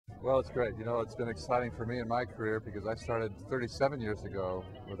Well, it's great. You know, it's been exciting for me in my career because I started 37 years ago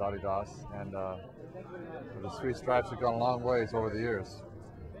with Adidas, and the three stripes have gone a long ways over the years.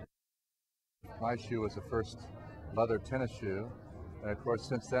 My shoe was the first leather tennis shoe, and of course,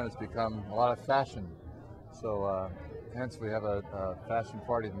 since then it's become a lot of fashion. So, hence we have a fashion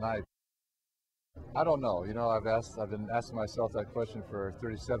party tonight. I don't know. You know, I've been asking myself that question for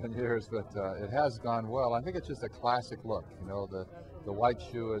 37 years, but it has gone well. I think it's just a classic look. You know, the white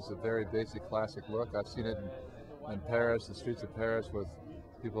shoe is a very basic classic look. I've seen it in Paris, the streets of Paris, with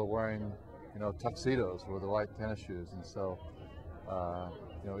people wearing, you know, tuxedos with the white tennis shoes, and so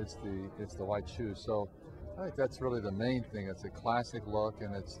you know, it's the white shoe. So I think that's really the main thing. It's a classic look,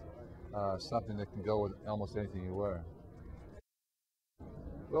 and it's something that can go with almost anything you wear.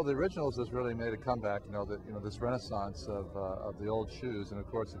 Well, the originals has really made a comeback. This renaissance of the old shoes, and of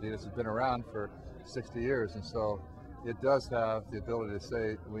course, Adidas has been around for 60 years, and so it does have the ability to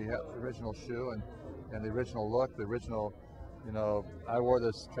say we have the original shoe and the original look, the original. You know, I wore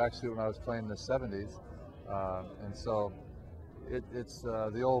this tracksuit when I was playing in the 70s, and so it's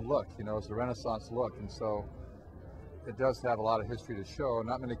the old look. You know, it's a Renaissance look, and so it does have a lot of history to show.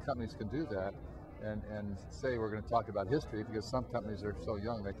 Not many companies can do that, and say we're going to talk about history because some companies are so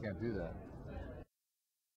young they can't do that.